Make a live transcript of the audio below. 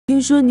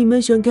听说你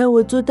们想看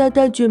我做大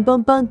大卷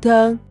棒棒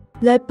糖，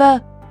来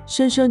吧，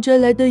身上摘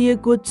来的野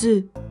果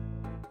子，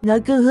拿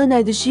根喝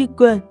奶的吸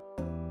管，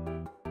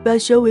把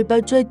小尾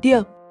巴拽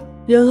掉，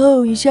然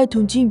后一下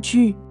捅进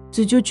去，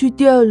籽就去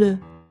掉了，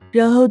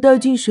然后倒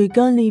进水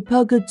缸里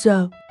泡个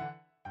澡，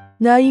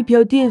拿一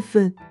瓢淀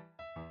粉，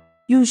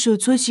用手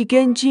搓洗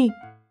干净，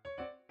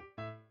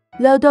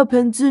捞到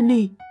盆子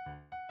里，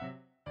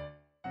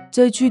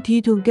再去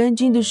提桶干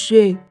净的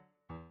水，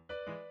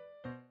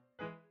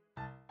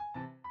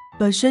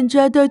把山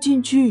楂倒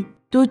进去，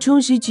多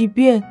冲洗几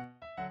遍，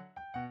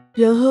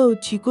然后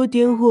起锅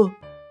点火，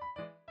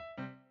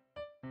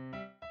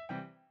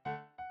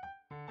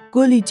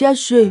锅里加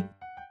水，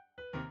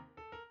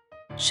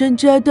山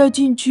楂倒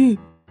进去，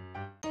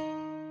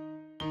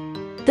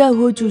大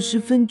火煮10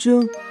分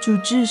钟，煮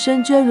至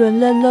山楂软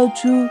烂捞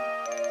出，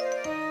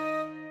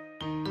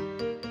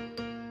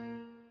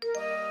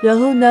然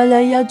后拿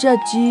来压榨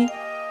机，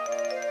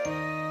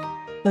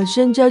把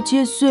山楂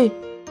切碎，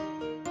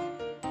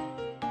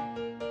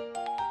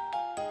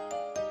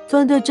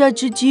放到榨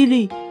汁机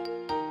里，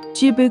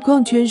接杯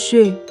矿泉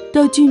水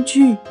倒进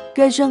去，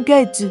盖上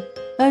盖子，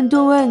按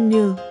动按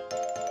钮，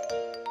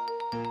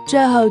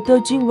榨好倒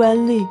进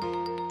碗里，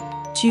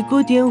起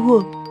锅点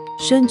火，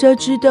山楂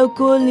汁到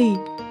锅里，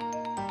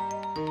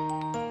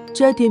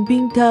加点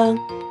冰糖，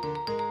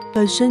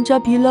把山楂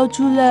皮捞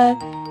出来，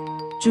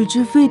煮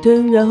至沸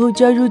腾，然后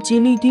加入吉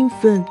利丁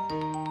粉，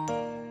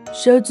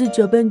勺子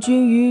搅拌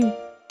均匀，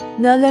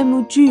拿来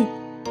模具，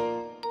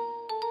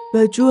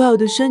把煮好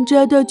的山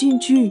楂倒进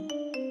去，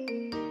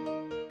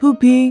铺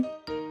平，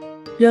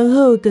然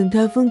后等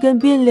它风干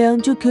变凉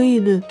就可以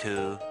了。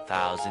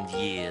2000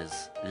 years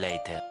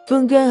later，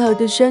 风干好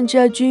的山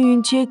楂均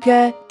匀切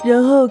开，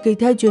然后给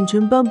它卷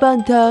成棒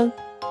棒糖。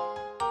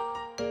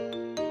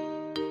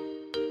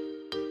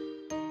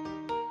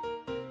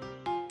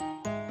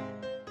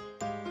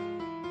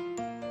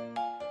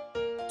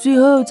最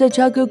后再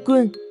插个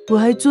棍，我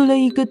还做了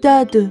一个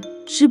大的，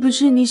是不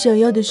是你想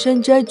要的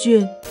山楂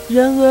卷？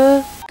然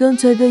而，刚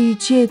才的一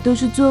切都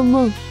是做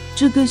梦，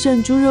这个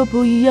像猪肉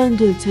脯一样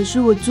的才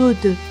是我做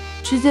的，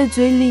吃在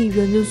嘴里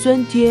软又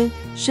酸甜。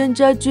山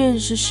楂卷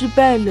是失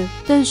败了，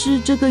但是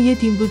这个也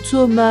挺不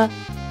错嘛。